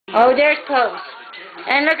Oh, there's Posey.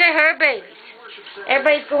 And look at her babies.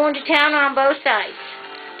 Everybody's going to town on both sides.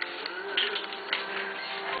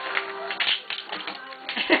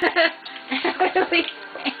 What are we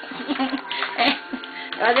saying?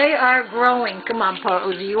 Oh, they are growing. Come on,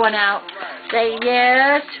 Posey. You want out? Say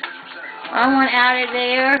yes. I want out of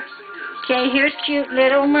there. Okay, here's cute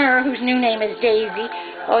little Myrrh, whose new name is Daisy.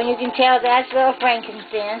 Oh, and you can tell that's little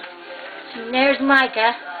frankincense. And there's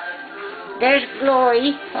Micah. There's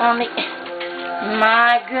Glory on the...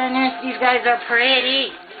 My goodness, these guys are pretty.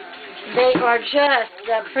 They are just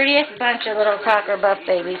the prettiest bunch of little cocker buff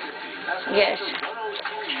babies. Yes.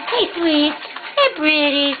 Hey, sweet. Hey,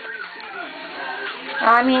 pretty.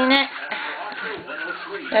 I mean it.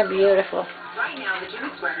 They're beautiful. Right now, the Jimmy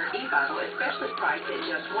Swagger e-Bible is specially priced at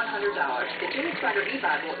just $100. The Jimmy Swagger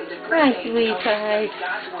e-Bible is a Right, sweet guys.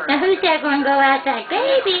 Now, who's that going to go outside?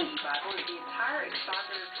 Baby.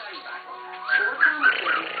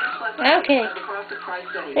 Okay.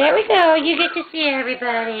 There we go. You get to see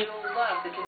everybody.